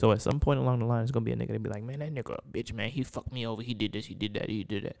 Yeah. So, at some point along the line, it's going to be a nigga that be like, man, that nigga a bitch, man. He fucked me over. He did this. He did that. He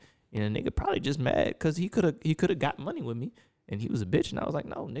did that. And the nigga probably just mad because he could have got money with me. And he was a bitch. And I was like,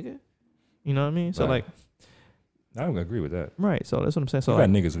 no, nigga. You know what I mean? So, Right. like, I don't agree with that. right. So, that's what I'm saying. So, You got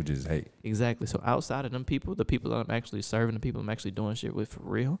like, niggas who just hate. exactly. So, outside of them people, the people that I'm actually serving, the people I'm actually doing shit with for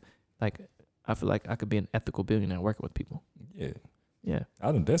real, like, I feel like I could be an ethical billionaire working with people. Yeah. Yeah.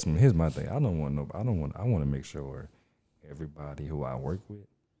 I don't. Here's my thing. I want to make sure everybody who I work with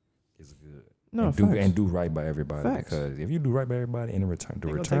is good. No, and do right by everybody. Facts. Because if you do right by everybody, in the return, They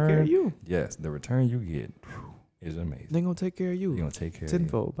gonna take care of you. yes, the return you get is amazing. They gonna take care of you. They're gonna take care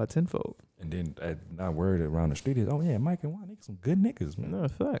Tenfold by tenfold. of you. And then not word around the street is, oh yeah, Mike and Juan, they some good niggas, man. No,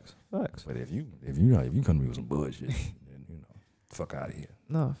 facts. Facts. But if you come to me with some bullshit, then fuck out of here.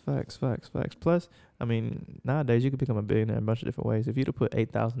 No, facts. Plus, I mean, nowadays you could become a billionaire in a bunch of different ways. If you'd have put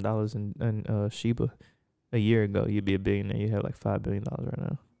 $8,000 in Shiba a year ago, you'd be a billionaire. You'd have like $5 billion right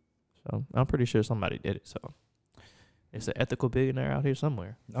now. So I'm pretty sure somebody did it. So it's an ethical billionaire out here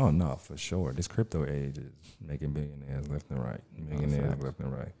somewhere. Oh no, for sure. This crypto age is making billionaires left and right. Millionaires left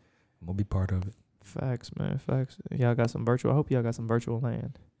and right. I'm gonna be part of it. Facts, man. Facts. Y'all got some virtual. I hope y'all got some virtual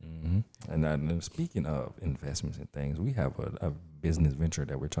land. Mm-hmm. And speaking of investments and things, we have a business venture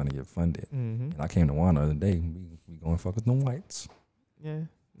that we're trying to get funded. Mm-hmm. And I came to Juan the other day. We going fuck with them whites. Yeah.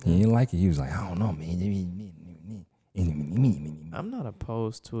 He didn't like it. He was like, I don't know, man. I'm not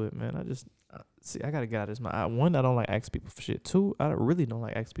opposed to it, man. I just see. I gotta get out of this. One, I don't like ask people for shit. Two, I really don't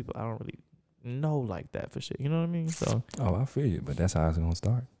like ask people. I don't really know like that for shit. You know what I mean? So. Oh, I feel you, but that's how it's gonna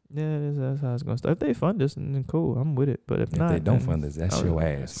start. Yeah, that's how it's gonna start. If they fund us, then cool. I'm with it. But if not, they don't then fund us, that's your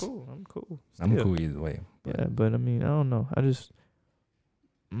ass. That's cool. I'm cool. I'm Still. cool either way. Yeah, but I mean, I don't know. I just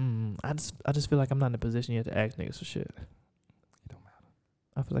feel like I'm not in a position yet to ask niggas for shit. It don't matter.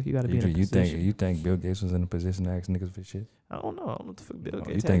 I feel like you gotta be in a position. You think Bill Gates was in a position to ask niggas for shit? I don't know. I don't know what the fuck Bill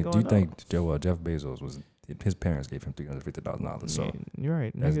Do Gates you had going think on. Jeff Bezos was? His parents gave him $350,000. So Yeah, you're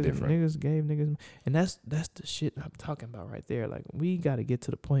right. that's Niggas, different. niggas gave niggas, and that's the shit I'm talking about right there. Like we gotta get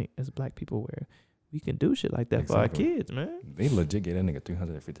to the point as black people where we can do shit like that for our Exactly. kids, man. They legit get that nigga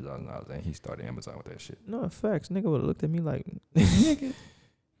 $350,000, and he started Amazon with that shit. No facts. Nigga would have looked at me like, nigga.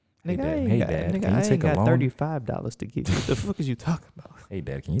 Hey, Nigga, Dad. I ain't Hey, got, Dad, nigga, can you I take ain't a got loan? $35 to give you. What the fuck is you talking about? Hey,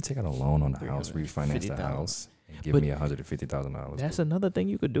 Dad, can you take out a loan on the house, refinance the $50,000. house, and give But me $150,000? That's another thing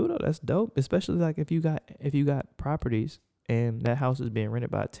you could do though. That's dope, especially like if you got properties and that house is being rented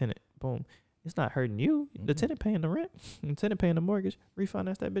by a tenant. Boom, it's not hurting you. The tenant paying the rent, the tenant paying the mortgage.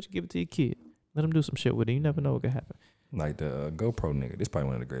 Refinance that bitch, give it to your kid. Let them do some shit with it. You never know what could happen. Like the GoPro nigga. This is probably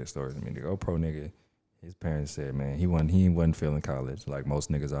one of the greatest stories. I mean, the GoPro nigga, his parents said, man, he wasn't feeling college like most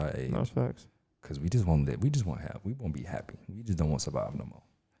niggas our age. No facts. Cause we just won't be happy. We just don't want to survive no more.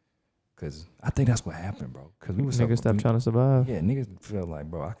 Cause I think that's what happened, bro. Cause we was Niggas stop trying to survive. Yeah, niggas feel like,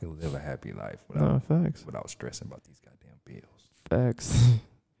 bro, I could live a happy life No facts. without stressing about these goddamn bills. Facts.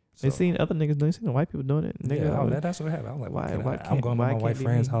 They So, seen other niggas. They seen the white people doing it. Nigga, that's what happened. I was like, why I'm going to my can't white be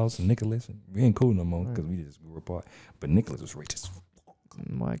friend's me? house, Nicholas. And we ain't cool no more because Right. we just grew apart. But Nicholas was rich as fuck.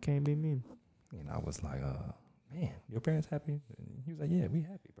 Why it can't be me? And I was like, man, your parents happy? And he was like, yeah, we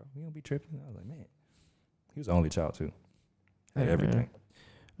happy, bro. We don't be tripping. I was like, man. He was the only child, too. Had Hey, everything. man.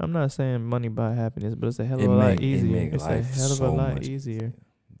 I'm not saying money buy happiness, but it's a hell of It a lot make easier. It's a life hell of a so lot much easier.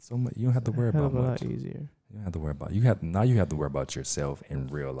 So much. You don't have to worry Hell about of a much. lot easier. You don't have to worry about. Now you have to worry about yourself in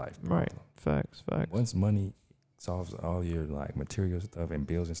real life. Right. problem. Facts. Once money solves all your like material stuff and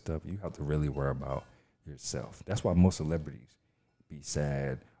bills and stuff, you have to really worry about yourself. That's why most celebrities be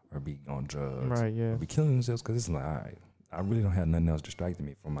sad or be on drugs Right. Yeah. or be killing themselves because it's like, all right, I really don't have nothing else distracting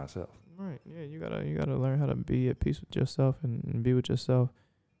me from myself. Right. Yeah. You gotta learn how to be at peace with yourself and be with yourself,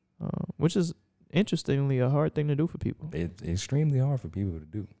 which is interestingly a hard thing to do for people. It's extremely hard for people to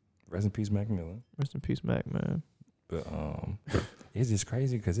do. Rest in peace, Mac Miller. Rest in peace, Mac, man. But it's just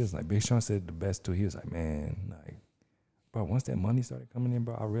crazy because it's like Big Sean said the best too. He was like, man, like, bro, once that money started coming in,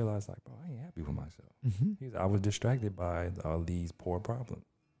 bro, I realized like, bro, I ain't happy with myself. Mm-hmm. I was distracted by all these poor problems.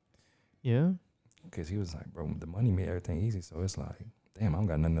 Yeah. Because he was like, bro, the money made everything easy. So it's like, damn, I don't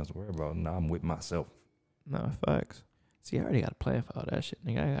got nothing else to worry about. Now I'm with myself. No facts. See, I already got a plan for all that shit,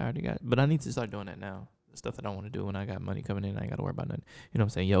 nigga. I already got, but I need to start doing that now. The stuff that I want to do when I got money coming in, I ain't got to worry about nothing. You know what I'm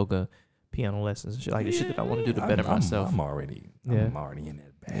saying? Yoga, piano lessons, and shit like the shit that I want to do to better myself. I'm already in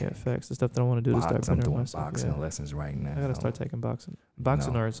that bag. Yeah, facts. The stuff that I want to do to start I'm bettering doing myself. boxing Yeah. lessons right now. I gotta start taking boxing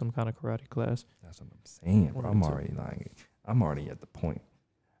or some kind of karate class. That's what I'm saying, bro. One of the two. I'm already at the point.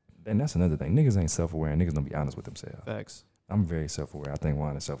 And that's another thing. Niggas ain't self-aware and niggas don't be honest with themselves. Facts. I'm very self-aware. I think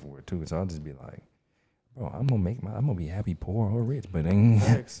Juan is self-aware too. So I'll just be like, bro, I'm gonna be happy, poor or rich, but I ain't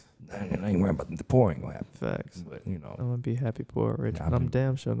worrying about the poor ain't gonna happen. Facts. But you know, I'm gonna be happy, poor, or rich, Yeah, but I'm I'm-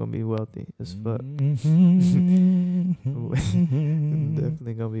 damn sure gonna be wealthy as fuck. Mm-hmm.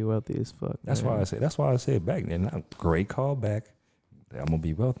 Definitely gonna be wealthy as fuck. That's man. why I said back then. Great call back. That I'm gonna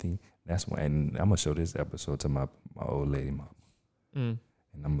be wealthy. That's why, and I'm gonna show this episode to my old lady mama. Mm.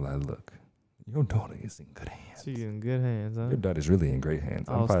 And I'm like, look, Your daughter is in good hands. She in good hands, huh? Your daughter's really in great hands.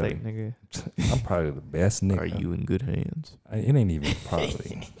 All state, nigga. I'm probably the best nigga. Are you in good hands? It ain't even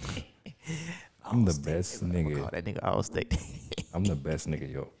probably. I'm the best nigga. Call that nigga all state. I'm the best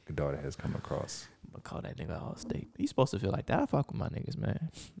nigga your daughter has come across. I'm gonna call that nigga all state. You supposed to feel like that. I fuck with my niggas, man.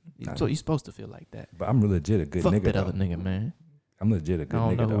 Nah. So you supposed to feel like that. But I'm legit a good Fuck nigga. that though. other nigga, man. I'm legit a I good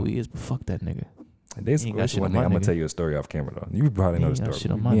don't nigga know though. who he is, but fuck that nigga. There's He ain't got shit one on nigga. my I'm gonna nigga. tell you a story off camera though. You probably know He the ain't got story.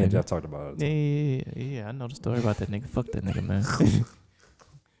 shit on my Me and nigga. Jeff talked about it. Yeah. I know the story about that nigga. Fuck that nigga, man.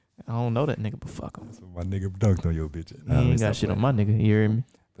 I don't know that nigga, but fuck him. So my nigga dunked on your bitch. He ain't got shit on my nigga. You hear me?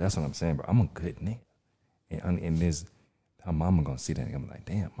 But that's what I'm saying, bro. I'm a good nigga. And this, her mama gonna see that nigga. I'm like,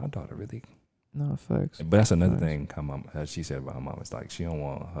 damn, my daughter really. No, facts. But that's another Facts. thing. Her mama, she said about her mom. It's like she don't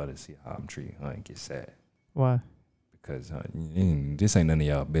want her to see how I'm treating her and get sad Why? because this ain't none of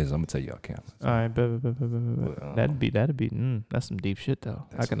y'all business. I'm gonna tell y'all cameras. All right, bet. But, That'd be. That's some deep shit though.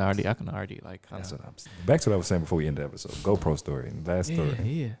 I That's can what already like. Kinda, That's what I'm saying. Back to what I was saying before we end the episode. GoPro story. Last story.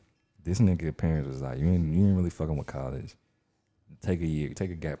 Yeah. This nigga parents was like, you ain't really fucking with college. Take a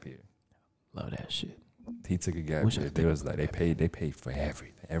gap year. Love that shit. He took a gap Wish I year. could They take was a like gap they paid for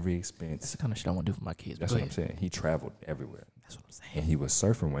every That's expense. the kind of shit I want to do for my kids. That's what I'm saying. He traveled everywhere. That's what I'm saying. And he was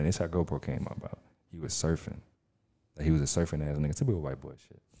surfing when this how GoPro came about. He was surfing. Like he was a surfing ass nigga. Typical white boy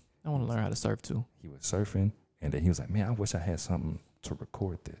shit. I want to learn how to surf too. He was surfing and then he was like, man, I wish I had something to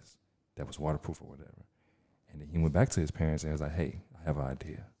record this that was waterproof or whatever. And then he went back to his parents and was like, hey, I have an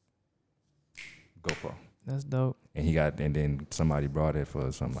idea. GoPro. That's dope. And then somebody brought it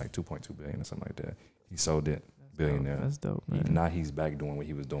for something like 2.2 billion or something like that. He sold it, billionaire. That's dope, man. Now he's back doing what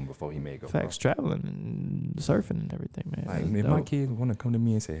he was doing before he made GoPro. Facts, traveling and surfing and everything, man. Like, That's if my dope. kids want to come to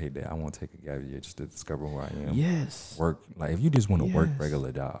me and say, hey, Dad, I want to take a gap year just to discover who I am. Yes. Work. Like, if you just want to work Yes.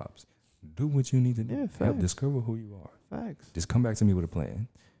 regular jobs, do what you need to do. Yeah, Help facts. discover who you are. Facts. Just come back to me with a plan,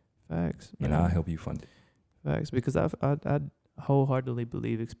 Facts. and man. I'll help you fund it. Facts. Because I wholeheartedly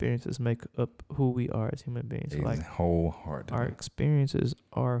believe experiences make up who we are as human beings. So like wholeheartedly. our experiences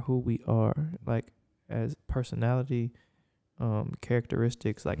are who we are. Like as personality,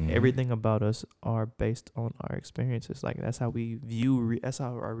 characteristics, like Mhm. everything about us are based on our experiences. Like that's how we view. That's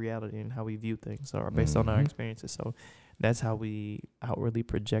how our reality and how we view things are based on our Mhm. experiences. So that's how we outwardly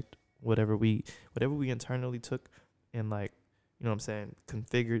project whatever we internally took and like. You know what I'm saying?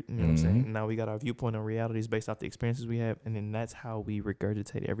 Configured, you know what I'm saying? Mhm. Now we got our viewpoint on realities based off the experiences we have, and then that's how we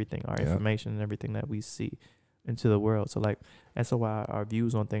regurgitate everything, our Yep. information and everything that we see into the world. So like that's why our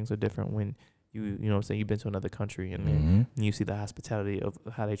views on things are different when you know what I'm saying, you've been to another country and then Mhm. you see the hospitality of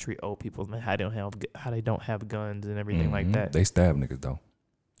how they treat old people and how they don't have guns and everything like Mhm. that. They stab niggas though.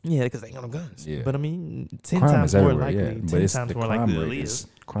 Yeah, because they ain't got no guns. Yeah. But I mean, 10 Crime times is more everywhere, likely. yeah. 10 But it's times the more crime likely to rate leave. is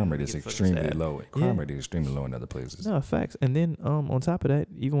crime rate is Get fucking extremely stabbed. low. Crime rate is extremely low in other places. No, facts. And then on top of that,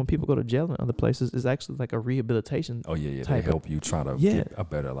 even when people go to jail in other places, it's actually like a rehabilitation. Oh yeah, they type of- help you try to Yeah. get a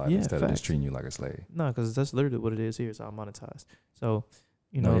better life Yeah, instead of facts. just treating you like a slave. No, because that's literally what it is here. It's all monetized. So,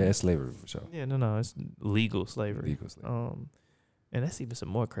 you No, know. yeah, it's slavery for sure. Yeah, no, it's legal slavery. Legal slavery. And that's even some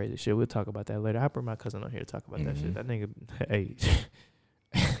more crazy shit. We'll talk about that later. I bring my cousin on here to talk about that shit. Mhm. That nigga, hey,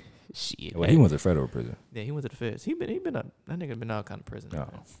 shit. Well, hey. he went to federal prison. Yeah, he went to the feds. He been out. That nigga been out kind of prison. No. man.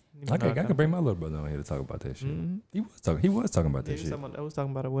 He been I out could kinda bring my little brother on here to talk about that shit. Mhm. He was talking about Yeah, that shit. I was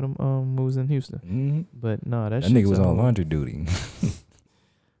talking about it with him. Who was in Houston. Mhm. But no, That shit's nigga was a on whole- laundry duty.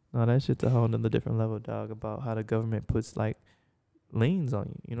 No, that shit's a whole nother different level, dog. About how the government puts like liens on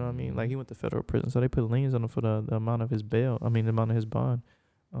you. You know what I mean? Like he went to federal prison, so they put liens on him for the amount of his bail. I mean, the amount of his bond,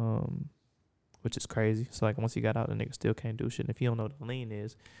 which is crazy. So like once he got out, the nigga still can't do shit. And if you don't know what the lien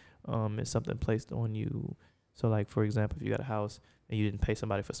is, it's something placed on you. So like for example, if you got a house and you didn't pay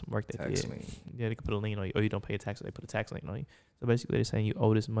somebody for some work they Tax did, lien. yeah, they could put a lien on you, or you don't pay a tax, they put a tax lien on you. So basically, they're saying you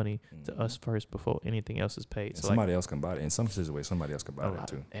owe this money to us first before anything else is paid. And So somebody else can buy it. In some situations, somebody else can buy a that lot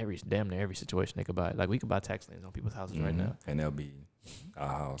too. of damn near every situation they could buy it. Like we could buy tax liens on people's houses right Mhm. now. And they'll be our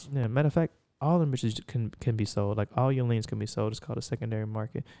house. Yeah, matter of fact, all them bitches can be sold. Like all your liens can be sold. It's called a secondary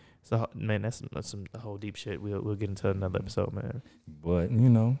market. So man, that's some the whole deep shit. We'll get into another episode, man. But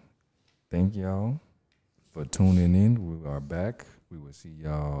thank y'all for tuning in. We are back. We will see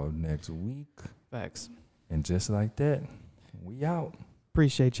y'all next week. Facts. And just like that, we out.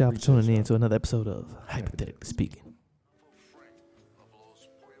 Appreciate y'all for Appreciate tuning in y'all. to another episode of Hypothetically Speaking.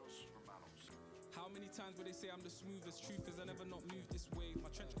 How many times will they say I'm the smoothest? Truth is I never not moved this way. My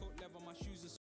trench coat leather, my shoes are